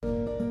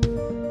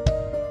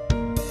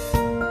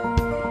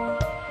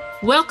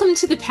Welcome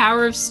to The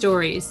Power of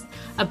Stories,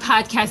 a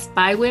podcast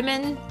by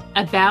women,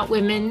 about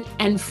women,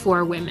 and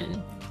for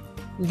women.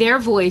 Their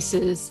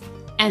voices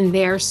and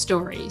their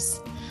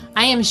stories.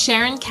 I am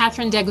Sharon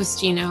Catherine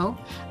D'Agostino,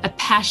 a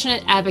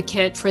passionate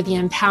advocate for the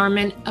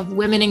empowerment of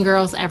women and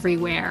girls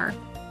everywhere,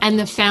 and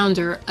the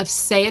founder of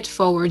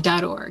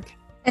sayitforward.org.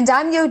 And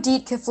I'm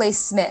Yodit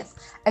Kiflay-Smith,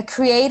 a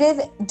creative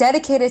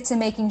dedicated to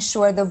making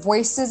sure the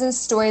voices and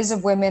stories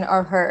of women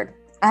are heard.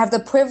 I have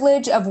the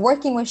privilege of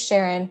working with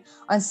Sharon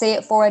on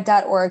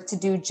sayitforward.org to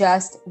do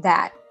just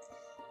that.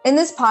 In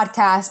this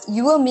podcast,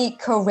 you will meet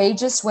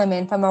courageous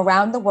women from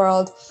around the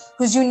world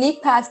whose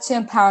unique path to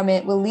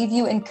empowerment will leave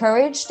you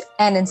encouraged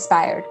and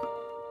inspired.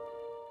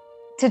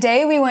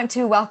 Today, we want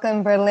to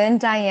welcome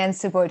Verlaine-Diane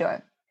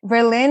Soobroydoo.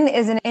 Verlaine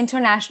is an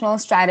international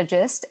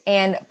strategist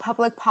and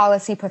public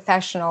policy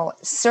professional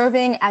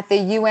serving at the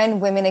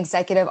UN Women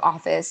Executive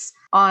Office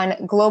on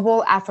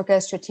Global Africa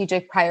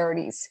Strategic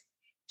Priorities.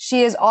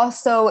 She is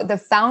also the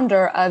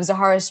founder of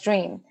Zahara's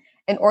Dream,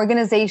 an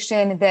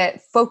organization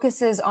that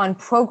focuses on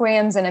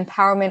programs and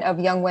empowerment of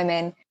young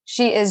women.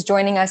 She is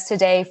joining us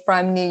today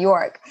from New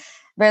York.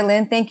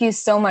 Verlaine, thank you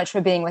so much for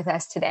being with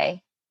us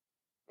today.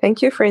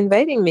 Thank you for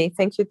inviting me.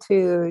 Thank you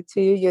to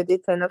you,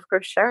 Yodit, and of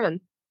course, Sharon.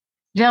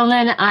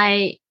 Verlaine,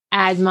 I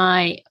add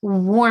my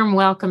warm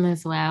welcome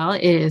as well.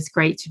 It is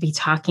great to be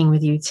talking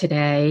with you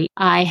today.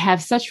 I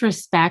have such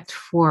respect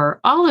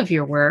for all of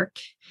your work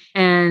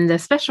and a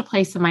special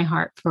place in my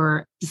heart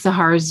for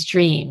Zahara's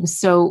Dream.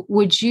 So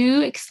would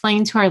you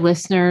explain to our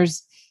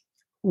listeners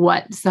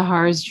what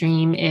Zahara's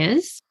Dream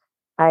is?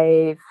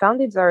 I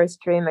founded Zahara's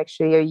Dream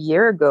actually a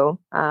year ago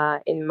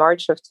in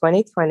March of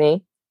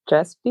 2020,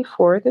 just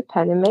before the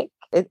pandemic.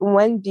 It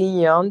went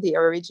beyond the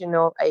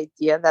original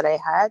idea that I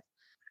had.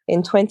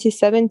 In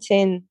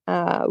 2017,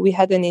 we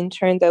had an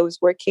intern that was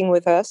working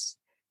with us,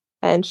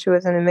 and she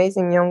was an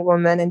amazing young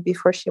woman. And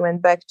before she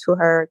went back to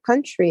her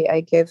country,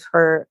 I gave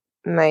her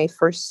my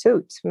first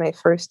suit, my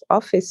first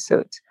office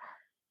suit,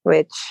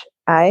 which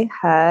I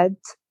had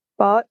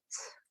bought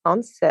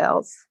on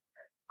sales,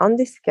 on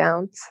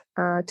discount,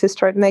 to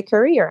start my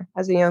career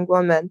as a young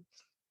woman.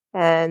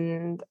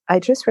 And I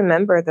just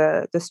remember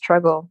the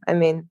struggle. I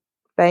mean,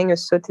 buying a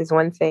suit is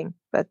one thing,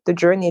 but the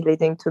journey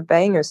leading to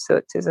buying a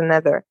suit is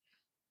another.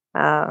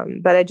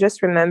 But I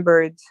just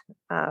remembered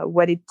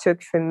what it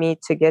took for me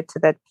to get to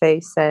that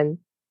place. And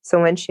so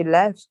when she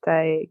left,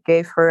 I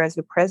gave her as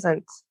a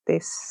present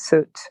this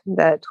suit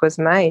that was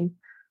mine.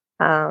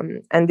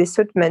 And this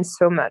suit meant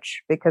so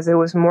much because it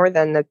was more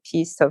than a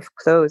piece of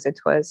clothes. It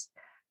was,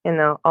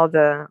 all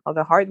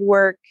the hard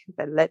work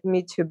that led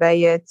me to buy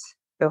it,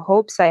 the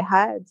hopes I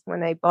had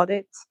when I bought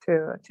it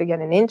to get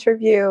an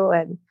interview,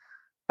 and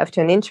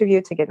after an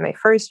interview to get my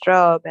first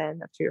job,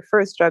 and after your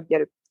first job,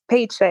 get a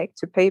paycheck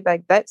to pay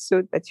back that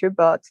suit that you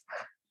bought.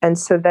 And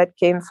so that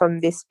came from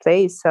this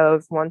place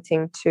of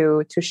wanting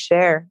to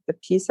share a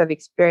piece of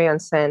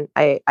experience. And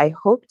I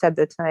hoped at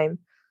the time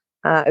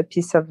a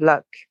piece of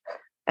luck.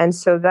 And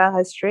so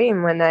Zahara's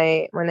Dream, when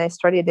I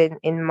started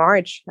in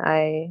March,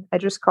 I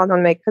just called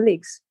on my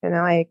colleagues.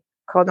 I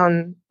called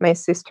on my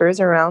sisters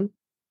around.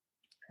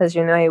 As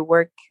you know, I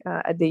work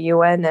at the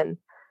UN, and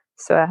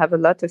so I have a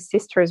lot of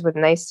sisters with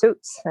nice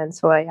suits. And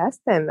so I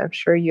asked them, I'm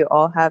sure you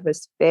all have a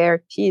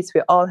spare piece.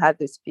 We all have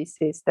these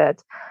pieces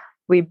that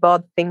we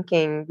bought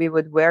thinking we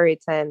would wear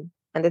it and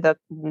ended up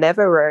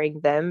never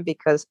wearing them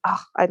because,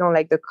 I don't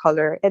like the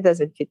color. It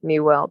doesn't fit me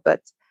well.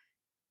 But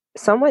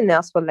someone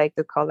else will like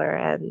the color,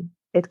 and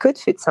it could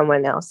fit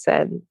someone else,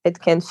 and it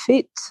can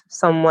fit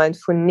someone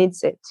who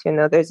needs it.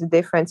 There's a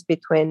difference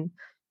between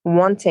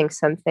wanting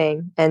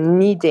something and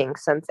needing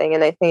something.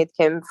 And I think it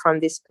came from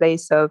this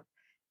place of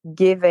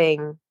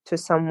giving to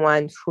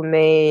someone who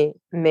may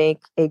make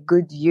a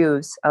good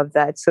use of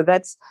that. So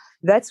that's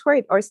where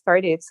it all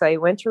started. So I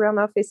went around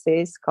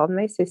offices, called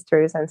my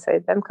sisters and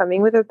said, I'm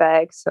coming with a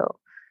bag, so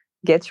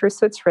get your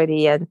suits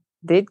ready, and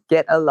did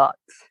get a lot,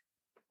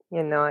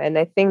 and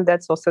I think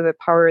that's also the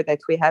power that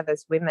we have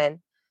as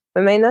women.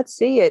 We may not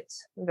see it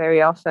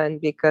very often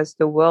because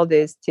the world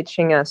is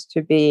teaching us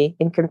to be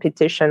in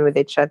competition with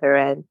each other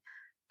and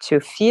to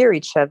fear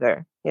each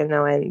other,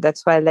 and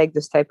that's why I like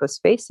this type of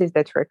spaces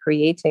that we're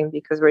creating,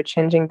 because we're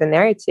changing the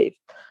narrative.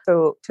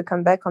 So to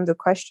come back on the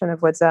question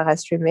of what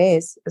Zahara's Dream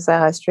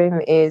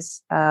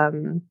is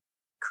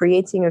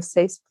creating a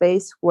safe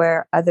place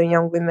where other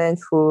young women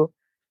who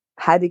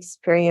had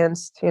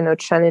experienced,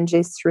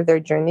 challenges through their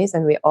journeys,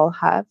 and we all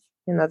have,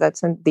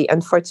 that's the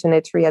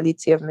unfortunate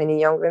reality of many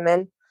young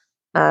women,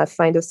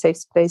 find a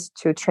safe place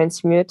to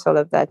transmute all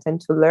of that and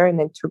to learn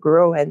and to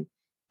grow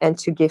and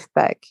to give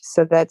back.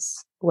 So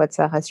that's what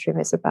Zahara's Dream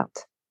is about.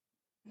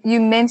 You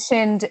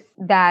mentioned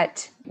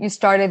that you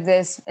started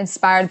this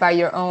inspired by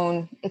your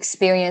own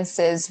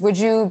experiences. Would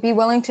you be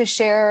willing to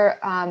share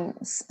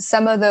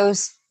some of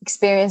those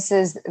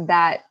experiences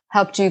that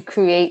helped you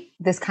create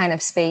this kind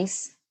of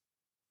space?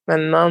 My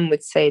mom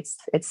would say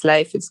it's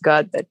life, it's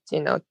God that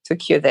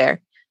took you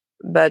there.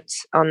 But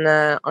on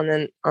a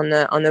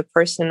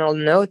personal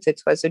note,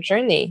 it was a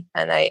journey,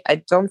 and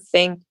I don't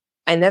think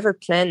I never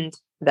planned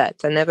that.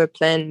 I never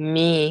planned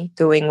me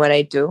doing what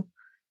I do.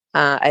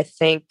 I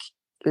think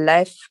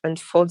life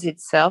unfolds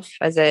itself,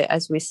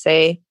 as we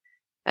say,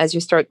 as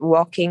you start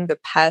walking, the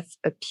path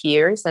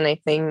appears. And I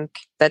think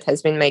that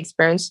has been my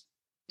experience.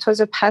 It was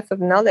a path of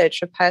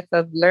knowledge, a path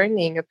of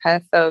learning, a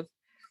path of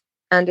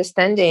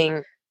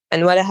understanding.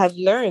 And what I have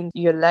learned,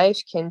 your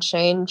life can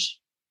change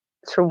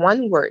through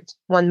one word,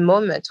 one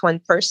moment, one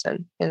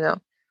person,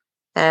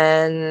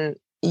 and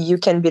you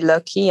can be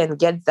lucky and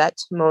get that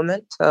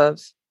moment of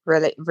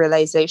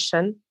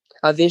realization,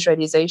 of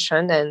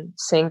visualization, and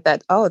think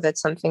that, oh,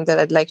 that's something that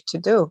I'd like to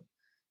do.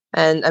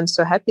 And I'm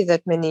so happy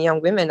that many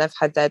young women have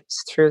had that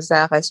through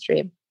Zahra's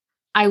dream.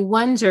 I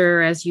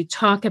wonder, as you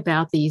talk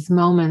about these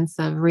moments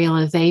of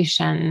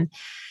realization,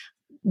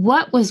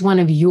 what was one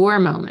of your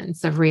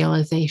moments of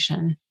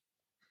realization?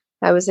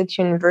 I was at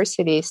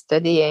university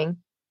studying,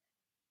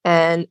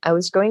 and I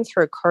was going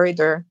through a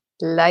corridor.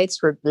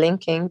 Lights were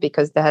blinking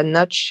because they had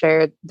not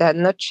changed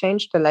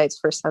the lights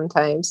for some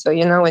time. So,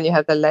 when you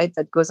have a light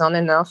that goes on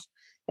and off,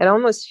 it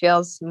almost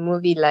feels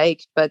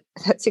movie-like, but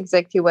that's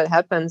exactly what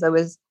happens. I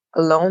was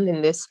alone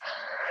in this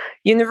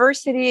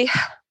university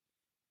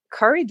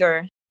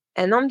corridor,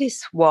 and on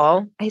this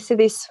wall, I see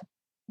this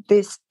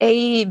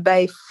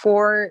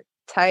A/4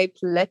 type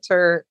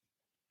letter,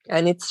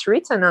 and it's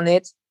written on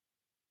it,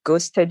 "Go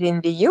study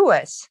in the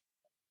US."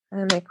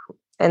 And I'm like,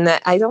 and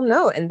I don't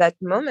know. In that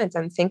moment,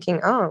 I'm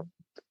thinking, oh,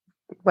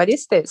 what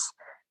is this?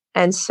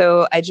 And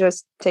so I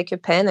just take a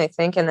pen, I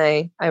think, and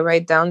I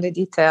write down the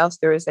details.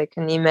 There was like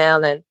an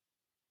email, and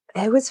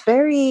it was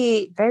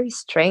very, very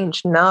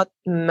strange. Not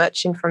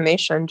much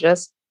information,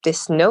 just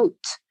this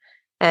note.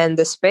 And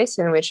the space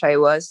in which I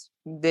was,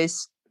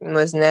 this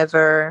was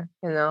never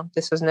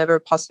a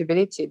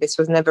possibility. This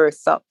was never a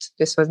thought.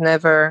 This was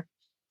never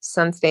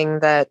something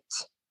that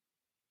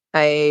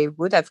I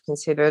would have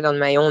considered on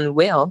my own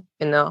will,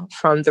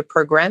 from the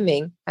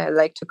programming. I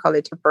like to call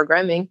it a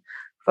programming.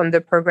 From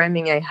the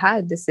programming I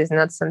had, this is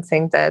not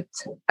something that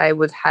I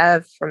would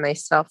have for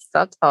myself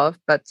thought of,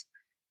 but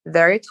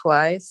there it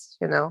was,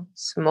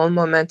 small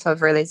moment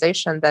of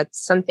realization that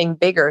something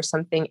bigger,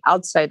 something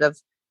outside of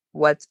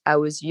what I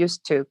was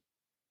used to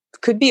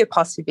could be a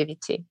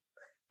possibility,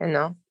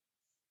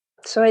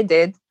 So I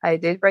did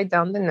write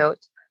down the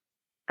note.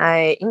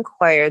 I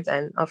inquired,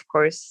 and of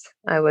course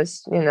I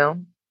was,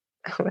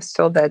 I was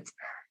told that,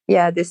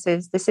 yeah, this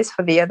is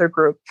for the other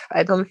group.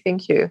 I don't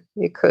think you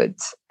could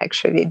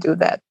actually do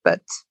that,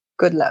 but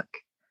good luck.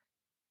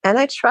 And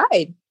I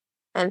tried.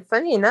 And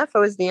funny enough, I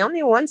was the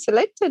only one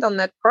selected on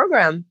that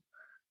program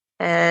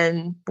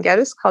and got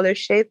a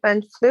scholarship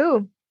and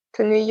flew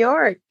to New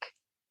York,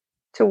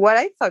 to what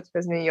I thought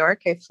was New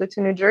York. I flew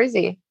to New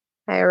Jersey.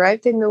 I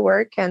arrived in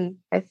Newark and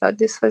I thought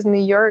this was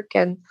New York.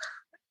 And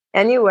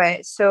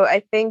anyway, so I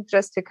think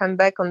just to come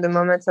back on the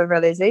moments of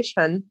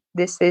realization,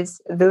 this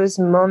is those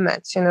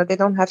moments, they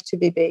don't have to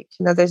be big.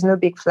 There's no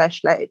big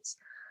flashlights.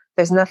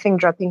 There's nothing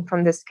dropping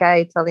from the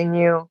sky telling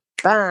you,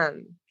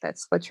 bam,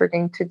 that's what you're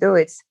going to do.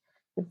 It's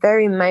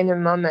very minor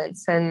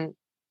moments. And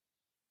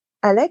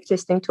I like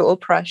listening to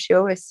Oprah. She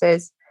always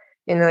says,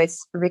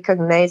 it's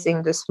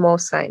recognizing the small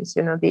signs,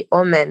 the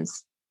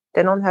omens.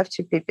 They don't have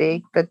to be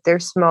big, but they're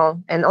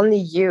small. And only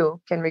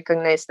you can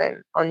recognize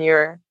them on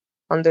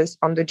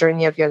the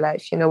journey of your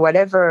life.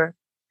 Whatever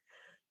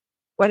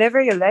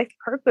your life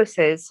purpose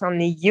is,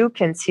 only you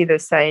can see the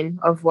sign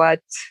of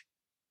what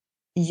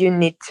you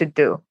need to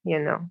do.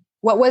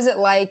 What was it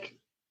like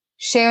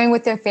sharing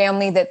with your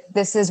family that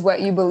this is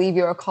what you believe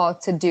you're called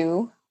to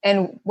do?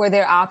 And were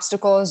there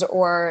obstacles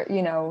or,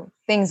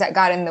 things that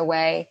got in the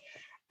way?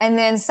 And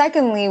then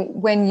secondly,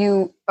 when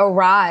you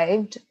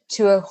arrived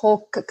to a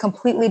whole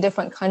completely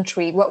different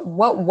country, what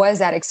was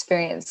that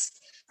experience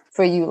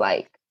for you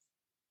like?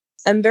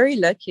 I'm very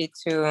lucky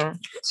to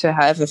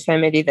have a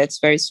family that's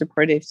very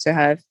supportive, to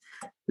have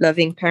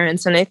loving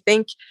parents. And I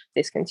think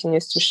this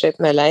continues to shape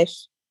my life.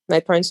 My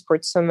parents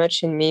poured so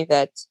much in me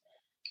that,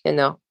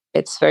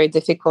 it's very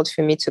difficult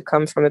for me to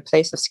come from a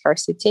place of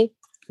scarcity.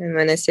 And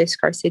when I say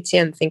scarcity,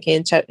 I'm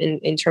thinking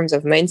in terms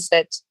of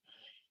mindset.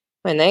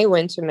 When I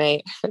went to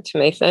my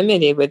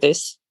family with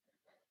this,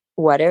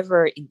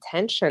 whatever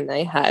intention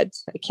I had,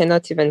 I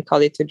cannot even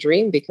call it a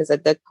dream, because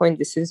at that point,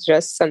 this is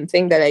just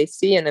something that I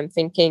see and I'm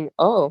thinking,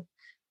 oh,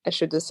 I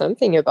should do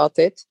something about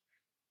it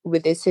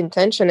with this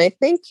intention. I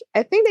think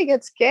they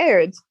get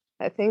scared.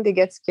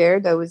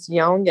 I was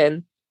young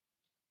and,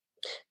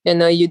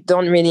 you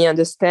don't really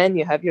understand.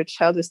 You have your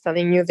child who's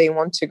telling you they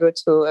want to go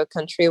to a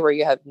country where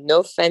you have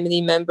no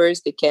family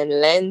members they can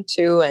lend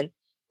to, and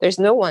there's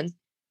no one,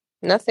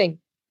 nothing.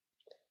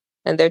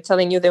 And they're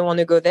telling you they want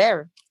to go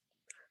there.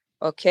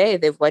 Okay,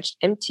 they've watched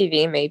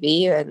MTV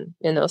maybe, and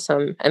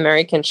some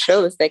American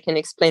shows that can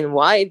explain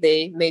why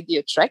they may be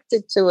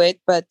attracted to it,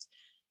 but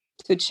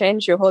to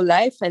change your whole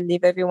life and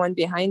leave everyone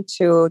behind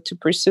to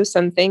pursue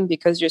something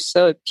because you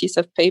saw a piece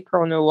of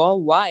paper on a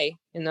wall, why?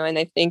 And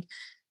I think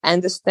I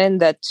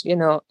understand that,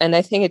 and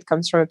I think it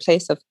comes from a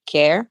place of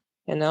care,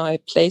 a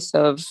place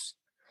of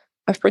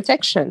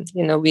protection.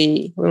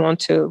 We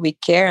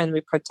care and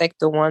we protect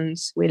the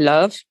ones we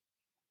love.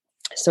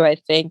 So I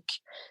think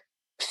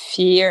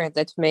fear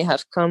that may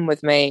have come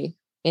with my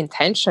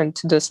intention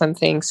to do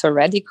something so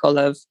radical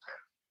of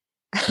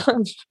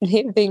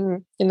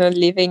leaving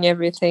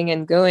everything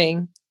and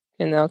going,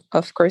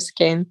 of course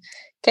came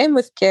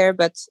with care,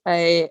 but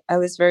I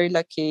was very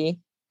lucky.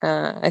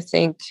 I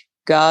think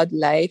God,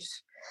 life,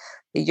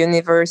 the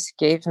universe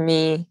gave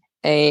me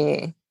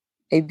a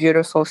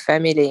beautiful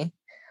family,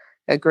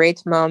 a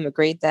great mom, a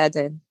great dad,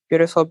 and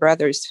beautiful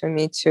brothers for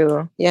me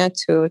to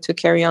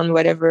carry on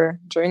whatever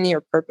journey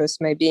or purpose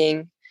my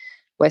being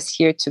was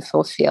here to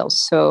fulfill.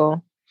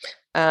 So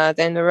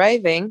then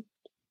arriving.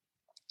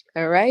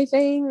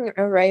 Well,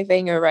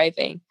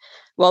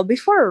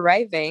 before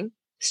arriving,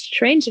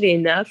 strangely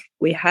enough,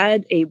 we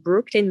had a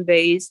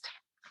Brooklyn-based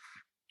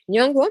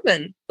young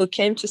woman who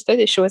came to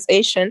study. She was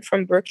Asian,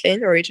 from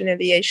Brooklyn,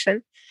 originally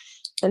Asian.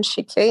 And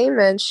she came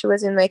and she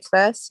was in my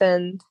class,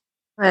 and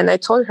I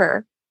told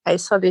her, I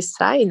saw this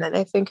sign and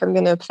I think I'm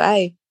going to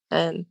apply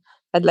and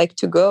I'd like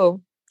to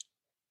go.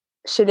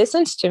 She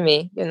listens to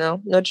me,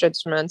 no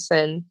judgments,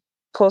 and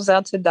pulls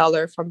out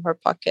 $1 from her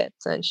pocket.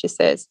 And she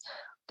says,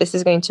 this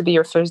is going to be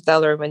your first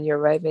 $1 when you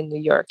arrive in New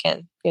York,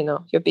 and,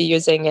 you'll be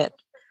using it.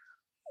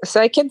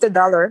 So I kept the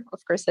 $1.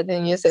 Of course, I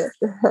didn't use it.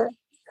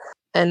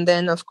 And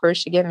then, of course,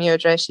 she gave me her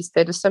address. She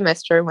stayed a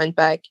semester, went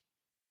back.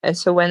 And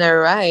so when I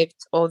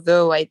arrived,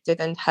 although I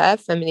didn't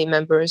have family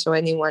members or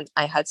anyone,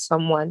 I had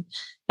someone.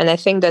 And I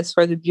think that's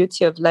where the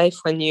beauty of life,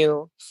 when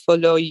you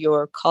follow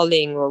your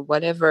calling or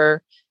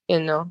whatever,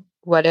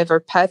 whatever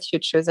path you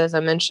choose, as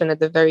I mentioned at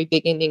the very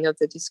beginning of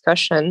the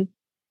discussion,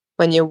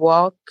 when you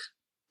walk,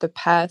 the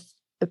path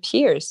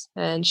appears,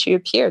 and she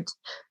appeared.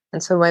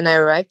 And so when I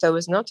arrived, I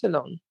was not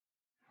alone.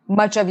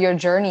 Much of your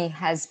journey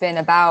has been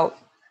about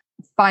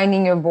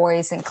finding your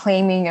voice and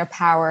claiming your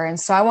power. And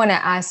so I want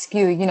to ask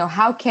you,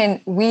 how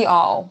can we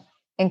all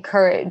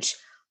encourage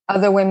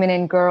other women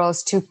and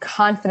girls to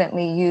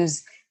confidently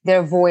use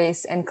their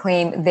voice and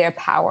claim their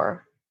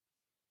power?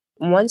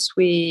 Once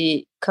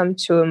we come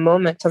to a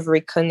moment of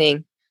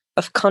reckoning,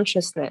 of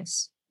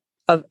consciousness,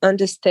 of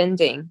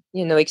understanding,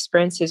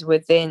 experiences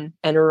within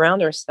and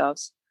around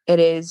ourselves, it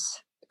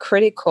is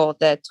critical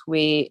that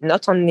we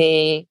not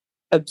only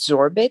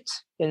absorb it,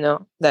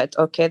 that,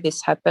 okay,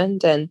 this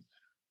happened and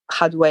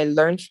how do I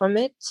learn from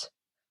it?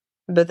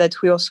 But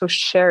that we also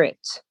share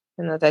it,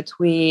 that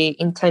we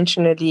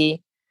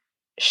intentionally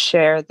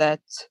share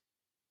that,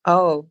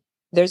 oh,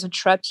 there's a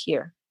trap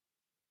here.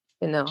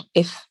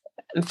 If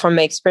from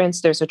my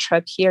experience, there's a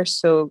trap here,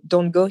 so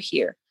don't go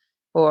here.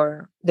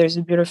 Or there's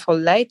a beautiful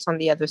light on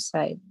the other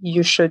side.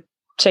 You should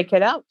check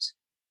it out.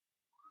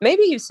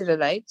 Maybe you see the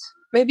light.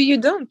 Maybe you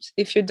don't.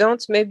 If you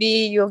don't, maybe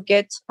you'll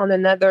get on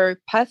another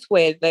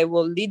pathway that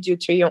will lead you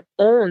to your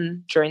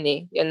own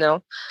journey,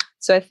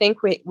 So I think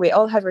we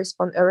all have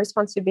a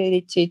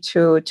responsibility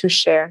to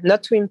share,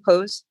 not to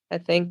impose. I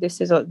think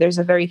there's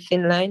a very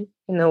thin line,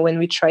 when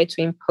we try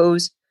to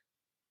impose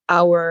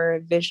our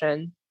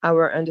vision,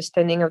 our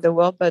understanding of the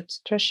world, but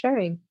just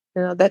sharing.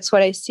 That's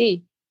what I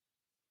see.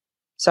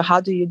 So how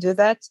do you do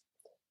that?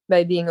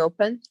 By being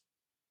open,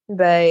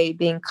 by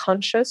being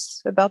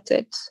conscious about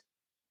it,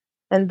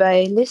 and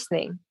by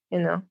listening.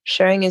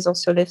 Sharing is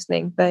also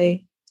listening,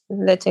 by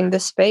letting the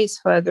space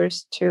for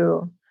others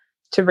to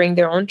bring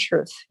their own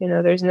truth. In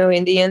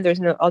the end, there's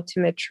no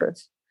ultimate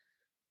truth.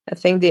 I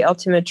think the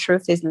ultimate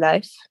truth is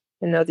life.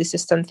 This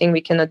is something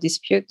we cannot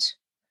dispute.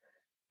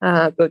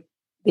 But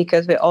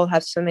because we all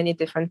have so many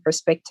different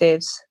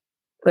perspectives,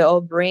 we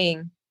all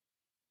bring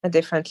a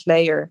different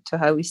layer to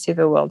how we see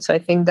the world. So I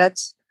think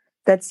that's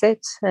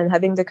it. And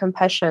having the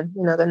compassion,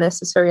 the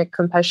necessary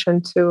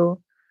compassion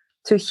to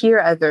hear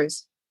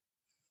others.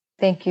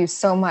 Thank you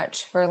so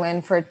much,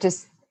 Verlaine, for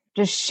just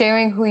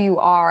sharing who you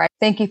are.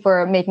 Thank you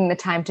for making the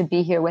time to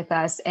be here with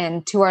us.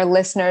 And to our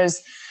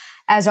listeners,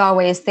 as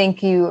always,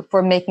 thank you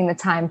for making the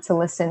time to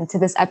listen to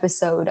this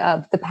episode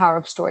of the Power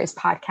of Stories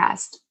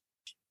podcast.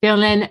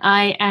 Verlaine,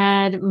 I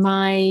add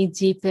my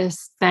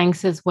deepest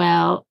thanks as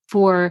well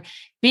for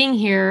being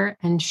here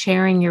and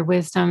sharing your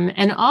wisdom,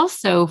 and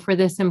also for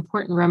this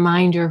important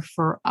reminder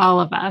for all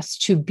of us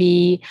to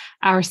be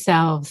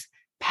ourselves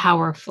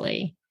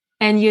powerfully.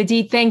 And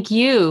Yodit, thank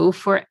you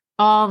for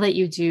all that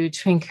you do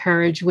to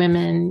encourage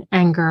women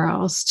and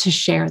girls to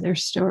share their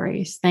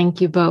stories.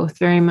 Thank you both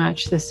very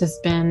much. This has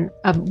been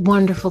a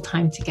wonderful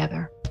time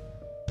together.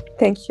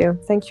 Thank you.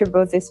 Thank you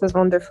both. This was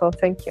wonderful.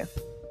 Thank you.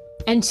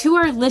 And to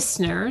our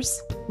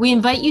listeners, we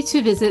invite you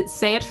to visit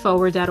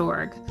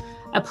sayitforward.org,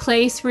 a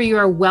place where you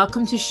are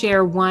welcome to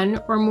share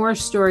one or more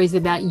stories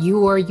about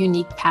your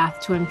unique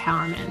path to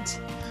empowerment.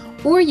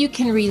 Or you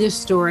can read the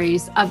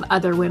stories of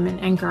other women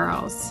and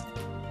girls.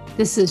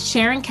 This is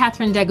Sharon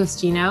Catherine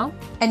D'Agostino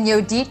and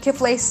Yodit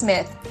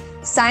Kifle-Smith,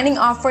 signing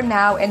off for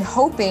now and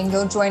hoping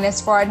you'll join us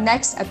for our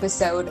next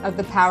episode of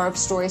the Power of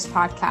Stories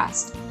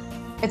podcast.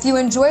 If you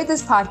enjoyed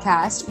this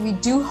podcast, we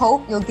do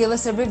hope you'll give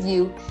us a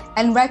review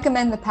and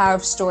recommend the Power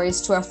of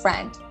Stories to a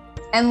friend.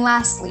 And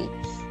lastly,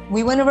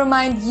 we want to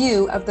remind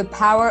you of the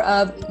power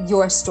of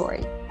your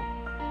story.